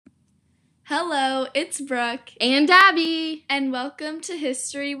Hello, it's Brooke. And Abby. And welcome to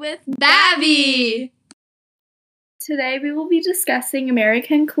History with Babby. Today we will be discussing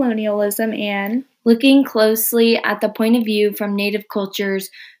American colonialism and looking closely at the point of view from Native cultures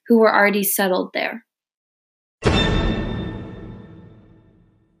who were already settled there.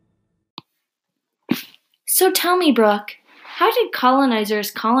 So tell me, Brooke, how did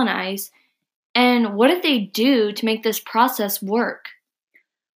colonizers colonize, and what did they do to make this process work?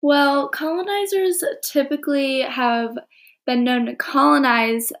 Well, colonizers typically have been known to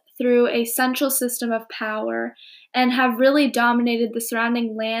colonize through a central system of power and have really dominated the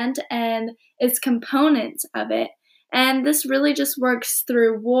surrounding land and its components of it. And this really just works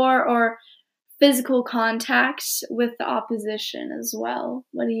through war or physical contact with the opposition as well.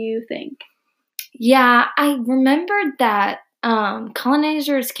 What do you think? Yeah, I remembered that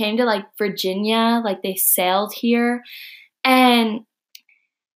colonizers came to Virginia, they sailed here, and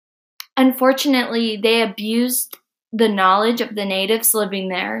unfortunately, they abused the knowledge of the natives living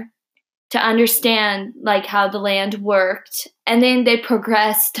there to understand how the land worked, and then they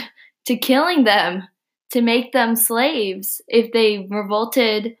progressed to killing them to make them slaves. If they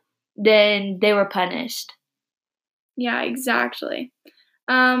revolted, then they were punished. Yeah, exactly.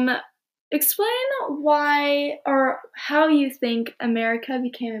 Explain why or how you think America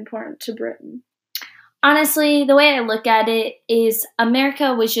became important to Britain. Honestly, the way I look at it is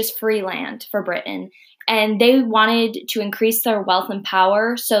America was just free land for Britain, and they wanted to increase their wealth and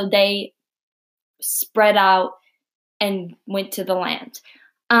power, so they spread out and went to the land.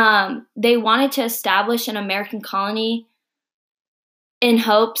 They wanted to establish an American colony in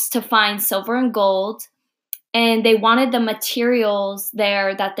hopes to find silver and gold, and they wanted the materials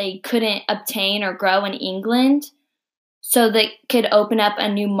there that they couldn't obtain or grow in England so they could open up a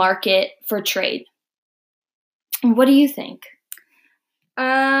new market for trade. What do you think?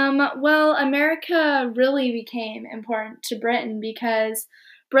 Well, America really became important to Britain because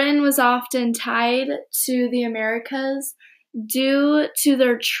Britain was often tied to the Americas due to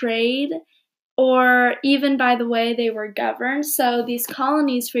their trade or even by the way they were governed. So these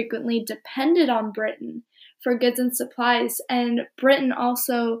colonies frequently depended on Britain for goods and supplies, and Britain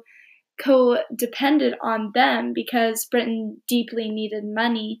also co-depended on them because Britain deeply needed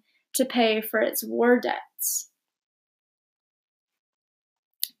money to pay for its war debts.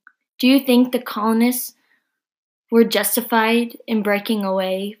 Do you think the colonists were justified in breaking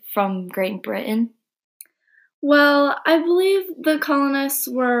away from Great Britain? Well, I believe the colonists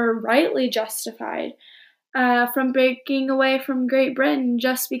were rightly justified from breaking away from Great Britain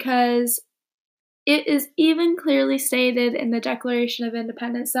just because it is even clearly stated in the Declaration of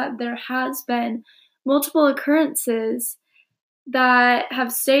Independence that there has been multiple occurrences that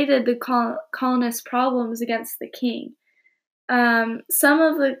have stated the colonist problems against the king. Some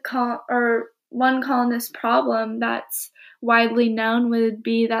of the one colonist problem that's widely known would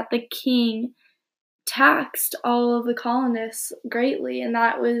be that the king taxed all of the colonists greatly, and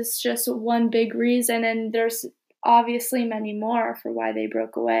that was just one big reason, and there's obviously many more for why they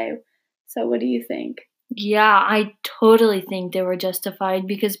broke away. So what do you think? Yeah, I totally think they were justified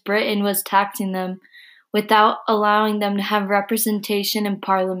because Britain was taxing them without allowing them to have representation in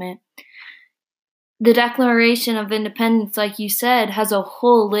Parliament. The Declaration of Independence, like you said, has a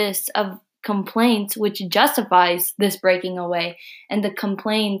whole list of complaints which justifies this breaking away, and the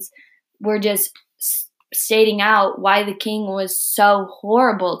complaints were just stating out why the king was so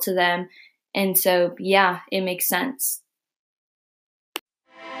horrible to them, and so, yeah, it makes sense.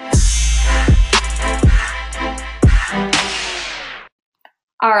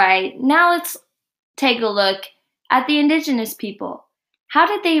 All right, now let's take a look at the indigenous people. How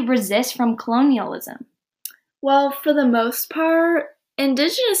did they resist from colonialism? Well, for the most part,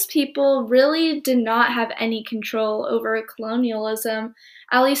 indigenous people really did not have any control over colonialism,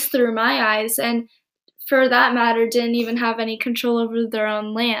 at least through my eyes, and for that matter, didn't even have any control over their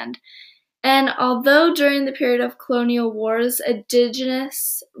own land. And although during the period of colonial wars,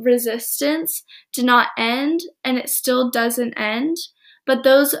 indigenous resistance did not end, and it still doesn't end, but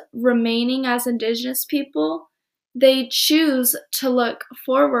those remaining as indigenous people, they choose to look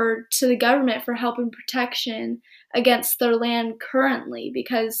forward to the government for help and protection against their land currently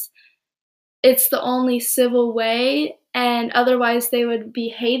because it's the only civil way, and otherwise they would be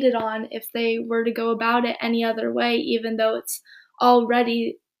hated on if they were to go about it any other way, even though it's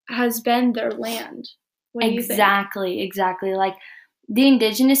already has been their land. What do you think? Exactly. Like the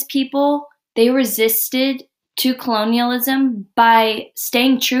indigenous people, they resisted to colonialism by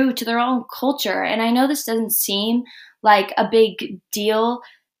staying true to their own culture. And I know this doesn't seem like a big deal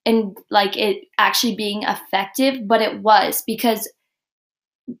and like it actually being effective, but it was because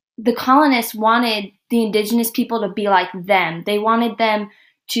the colonists wanted the indigenous people to be like them. They wanted them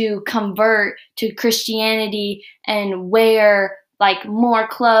to convert to Christianity and wear like more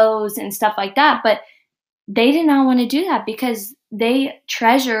clothes and stuff like that. But they did not want to do that because they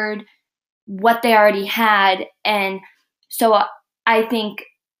treasured what they already had. And so I think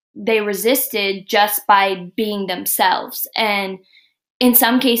they resisted just by being themselves. And in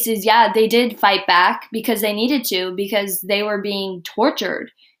some cases, yeah, they did fight back because they needed to, because they were being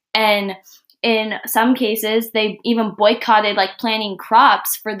tortured. And in some cases, they even boycotted like planting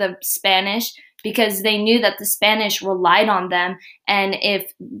crops for the Spanish because they knew that the Spanish relied on them. And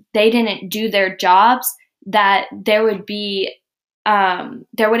if they didn't do their jobs, that there wouldn't be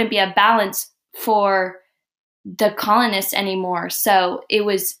a balance for the colonists anymore. So it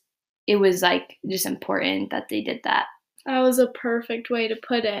was like just important that they did that. That was a perfect way to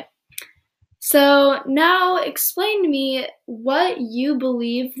put it. So now explain to me what you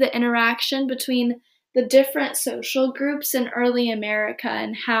believe the interaction between the different social groups in early America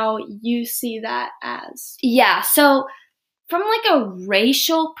and how you see that as. Yeah, so from like a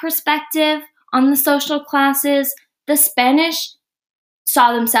racial perspective on the social classes, the Spanish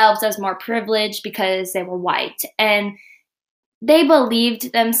saw themselves as more privileged because they were white, and they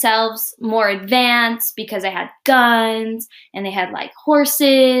believed themselves more advanced because they had guns and they had like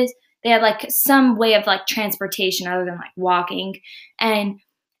horses. They had like some way of like transportation other than like walking. And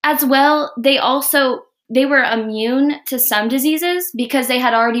as well, they were immune to some diseases because they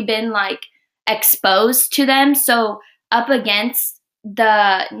had already been like exposed to them. So up against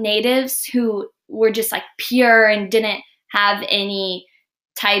the natives who were just like pure and didn't have any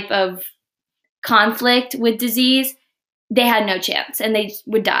type of conflict with disease, they had no chance and they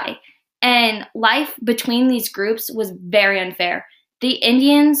would die. And life between these groups was very unfair. The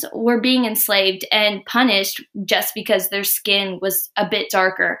Indians were being enslaved and punished just because their skin was a bit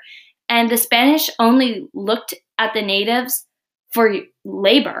darker. And the Spanish only looked at the natives for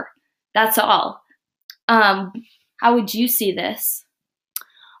labor. That's all. How would you see this?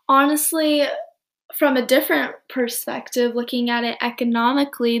 Honestly, from a different perspective, looking at it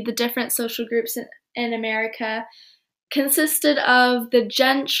economically, the different social groups in America consisted of the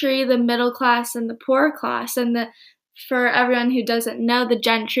gentry, the middle class, and the poor class. And for everyone who doesn't know, the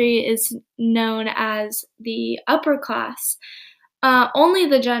gentry is known as the upper class. Only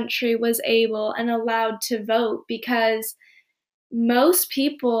the gentry was able and allowed to vote because most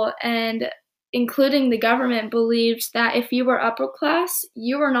people, and including the government, believed that if you were upper class,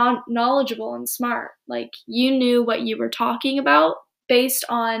 you were not knowledgeable and smart. Like, you knew what you were talking about based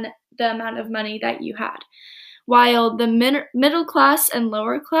on the amount of money that you had. While the middle class and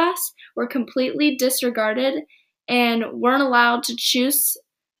lower class were completely disregarded and weren't allowed to choose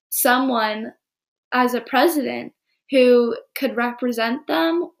someone as a president who could represent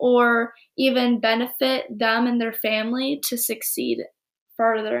them or even benefit them and their family to succeed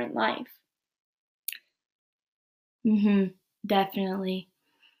further in life. Definitely.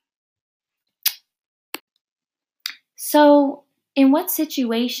 So, in what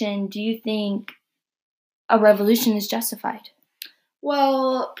situation do you think a revolution is justified?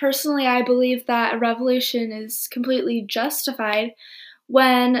 Well, personally, I believe that a revolution is completely justified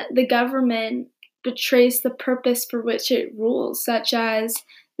when the government betrays the purpose for which it rules, such as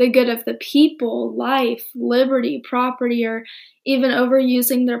the good of the people, life, liberty, property, or even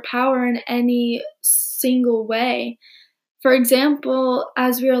overusing their power in any single way. For example,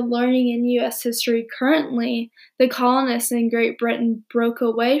 as we are learning in U.S. history currently, the colonists in Great Britain broke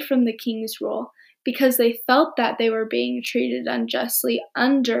away from the king's rule because they felt that they were being treated unjustly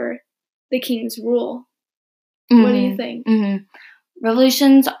under the king's rule. What do you think?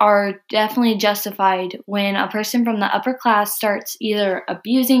 Revolutions are definitely justified when a person from the upper class starts either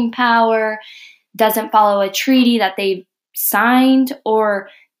abusing power, doesn't follow a treaty that they've signed, or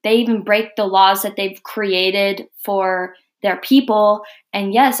they even break the laws that they've created for their people.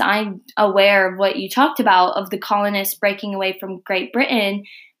 And yes, I'm aware of what you talked about of the colonists breaking away from Great Britain.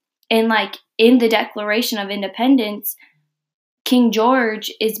 And like in the Declaration of Independence, King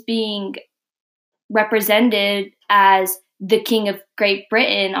George is being represented as the King of Great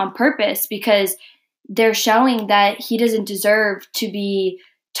Britain on purpose because they're showing that he doesn't deserve to be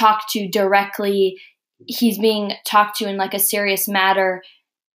talked to directly. He's being talked to in like a serious matter,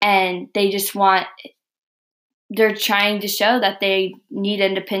 and they're trying to show that they need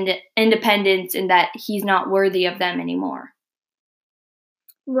independence and that he's not worthy of them anymore.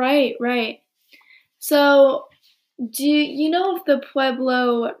 Right. So, do you know of the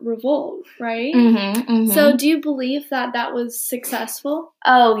Pueblo Revolt, right? So, do you believe that that was successful?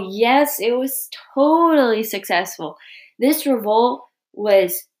 Oh, yes, it was totally successful. This revolt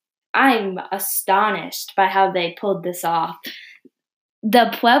was I'm astonished by how they pulled this off.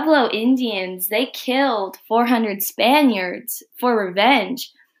 The Pueblo Indians, they killed 400 Spaniards for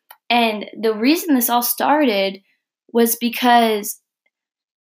revenge. And the reason this all started was because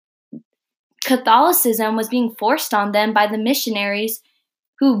Catholicism was being forced on them by the missionaries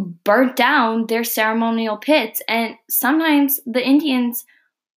who burnt down their ceremonial pits. And sometimes the Indians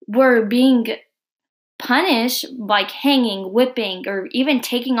were being punished, like hanging, whipping, or even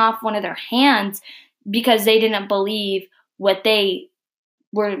taking off one of their hands because they didn't believe what they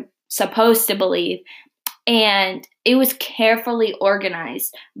were supposed to believe. And it was carefully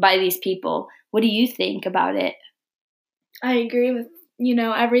organized by these people. What do you think about it? I agree with,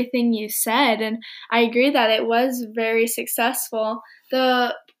 everything you said, and I agree that it was very successful.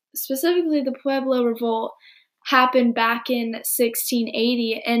 Specifically the Pueblo Revolt happened back in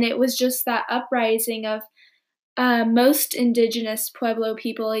 1680, and it was just that uprising of most indigenous Pueblo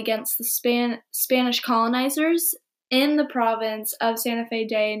people against the Spanish colonizers in the province of Santa Fe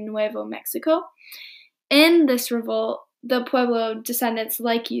de Nuevo Mexico. In this revolt, the Pueblo descendants,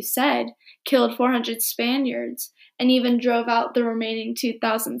 like you said, killed 400 Spaniards and even drove out the remaining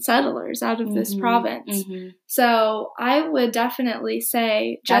 2,000 settlers out of this province. So I would definitely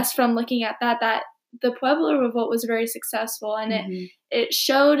say, just from looking at that the Pueblo Revolt was very successful, and it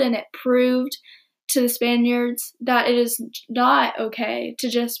showed and it proved to the Spaniards that it is not okay to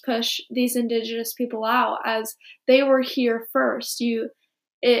just push these indigenous people out, as they were here first.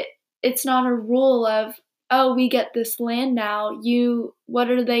 It's not a rule of, oh, we get this land now, what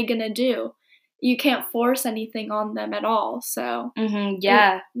are they going to do? You can't force anything on them at all. So,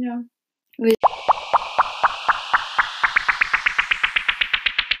 yeah.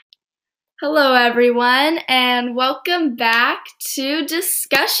 Hello, everyone, and welcome back to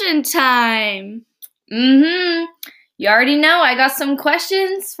Discussion Time. You already know I got some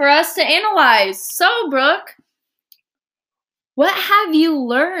questions for us to analyze. So, Brooke, what have you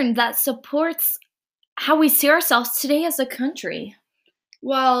learned that supports how we see ourselves today as a country?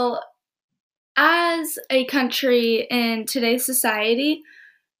 Well, as a country in today's society,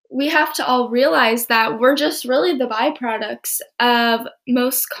 we have to all realize that we're just really the byproducts of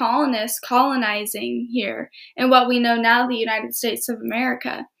most colonists colonizing here in what we know now, the United States of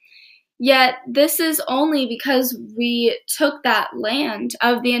America. Yet this is only because we took that land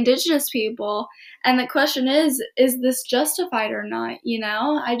of the indigenous people, and the question is this justified or not?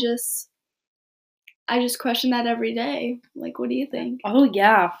 I just question that every day. Like, what do you think? Oh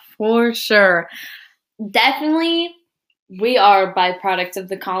yeah, for sure. Definitely, we are byproducts of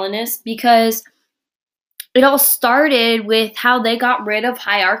the colonists, because it all started with how they got rid of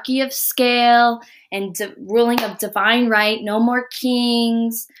hierarchy of scale and ruling of divine right. No more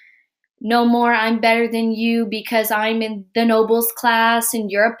kings. No more I'm better than you because I'm in the nobles class and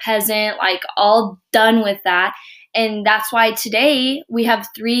you're a peasant. Like, all done with that. And that's why today we have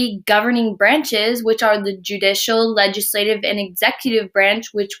 3 governing branches, which are the judicial, legislative, and executive branch,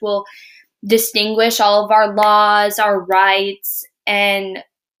 which will distinguish all of our laws, our rights, and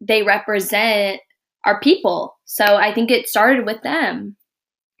they represent our people. So I think it started with them.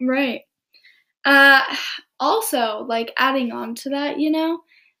 Right. Also, like, adding on to that,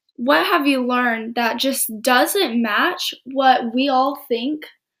 what have you learned that just doesn't match what we all think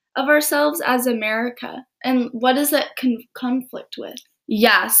of ourselves as America? And what does that conflict with?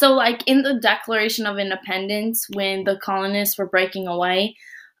 Yeah, so like in the Declaration of Independence, when the colonists were breaking away,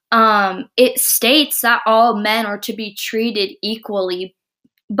 it states that all men are to be treated equally.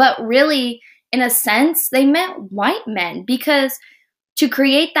 But really, in a sense, they meant white men, because to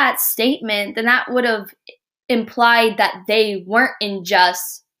create that statement, then that would have implied that they weren't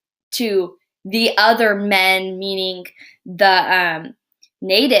unjust to the other men, meaning the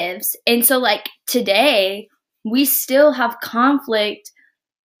natives. And so, like, today, we still have conflict.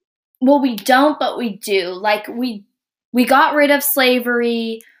 Well, we don't, but we do. Like, we got rid of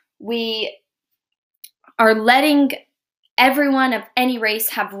slavery. We are letting everyone of any race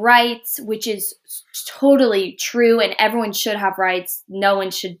have rights, which is totally true, and everyone should have rights. No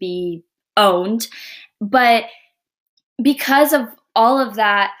one should be owned. But because of all of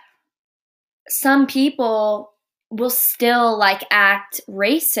that, some people will still like act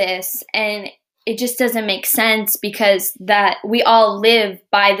racist, and it just doesn't make sense, because that we all live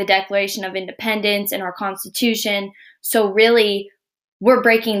by the Declaration of Independence and our Constitution. So really, we're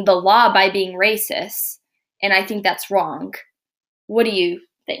breaking the law by being racist, and I think that's wrong. What do you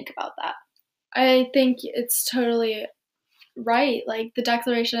think about that? I think it's totally right. Like, the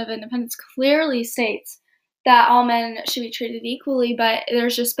Declaration of Independence clearly states that all men should be treated equally, but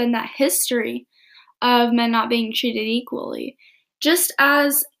there's just been that history of men not being treated equally. just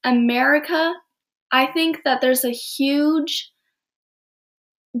as America, I think that there's a huge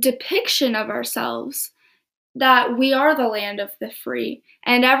depiction of ourselves that we are the land of the free,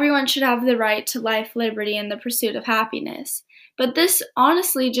 and everyone should have the right to life, liberty, and the pursuit of happiness. But this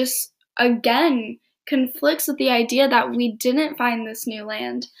honestly just, again, conflicts with the idea that we didn't find this new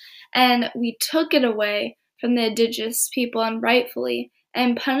land, and we took it away from the indigenous people unrightfully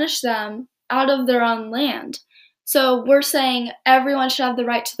and punished them out of their own land. So we're saying everyone should have the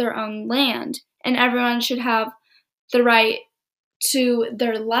right to their own land, and everyone should have the right to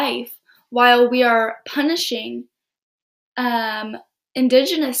their life, while we are punishing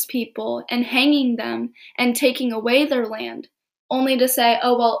indigenous people and hanging them and taking away their land, only to say,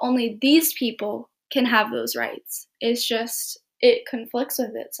 oh, well, only these people can have those rights. It's just, it conflicts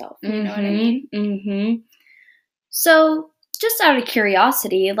with itself. You know what I mean? Mm-hmm. So, just out of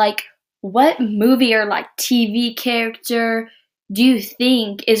curiosity, like, what movie or like TV character do you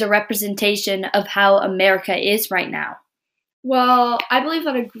think is a representation of how America is right now? Well, I believe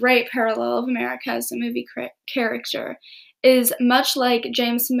that a great parallel of America as a movie character is much like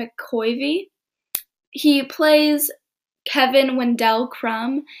James McCoy. He plays Kevin Wendell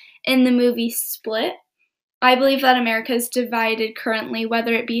Crumb in the movie Split. I believe that America is divided currently,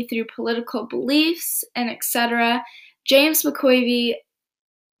 whether it be through political beliefs and etc. James McCoy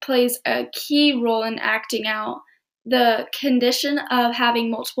plays a key role in acting out the condition of having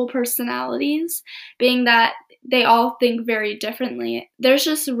multiple personalities, being that they all think very differently. There's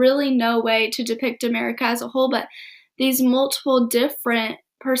just really no way to depict America as a whole, but these multiple different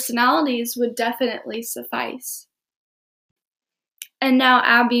personalities would definitely suffice. And now,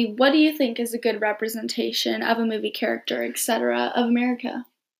 Abby, what do you think is a good representation of a movie character, etc., of America?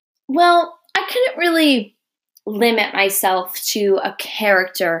 Well, I couldn't really limit myself to a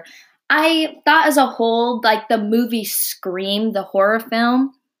character. I thought as a whole, like the movie Scream, the horror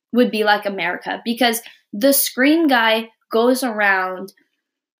film, would be like America, because the Scream guy goes around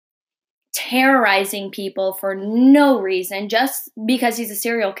terrorizing people for no reason, just because he's a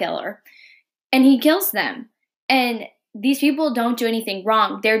serial killer. And he kills them. And these people don't do anything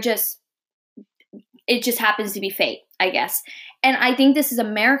wrong. It just happens to be fate, I guess. And I think this is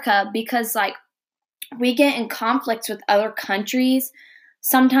America because, like, we get in conflicts with other countries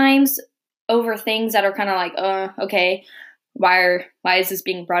sometimes over things that are kind of like, okay, why is this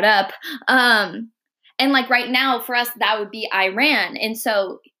being brought up? And like right now for us, that would be Iran. And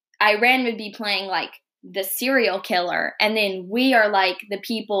so Iran would be playing like the serial killer. And then we are like the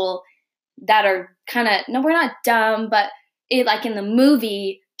people that are kind of, no, we're not dumb, but like in the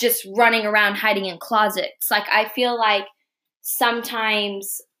movie, just running around hiding in closets. Like, I feel like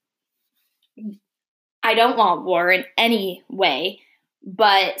sometimes I don't want war in any way,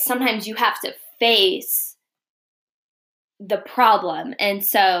 but sometimes you have to face the problem. And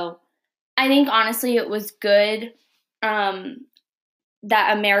so I think honestly it was good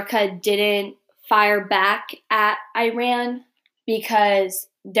that America didn't fire back at Iran, because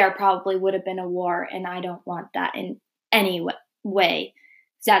there probably would have been a war, and I don't want that in any way.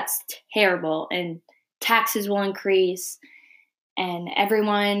 That's terrible, and taxes will increase, and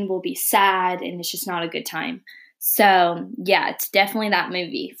everyone will be sad, and it's just not a good time. So, yeah, it's definitely that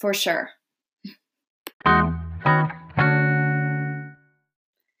movie, for sure.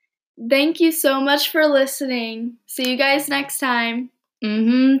 Thank you so much for listening. See you guys next time.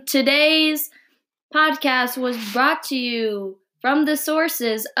 Today's podcast was brought to you from the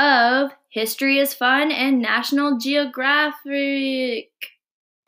sources of History is Fun and National Geographic.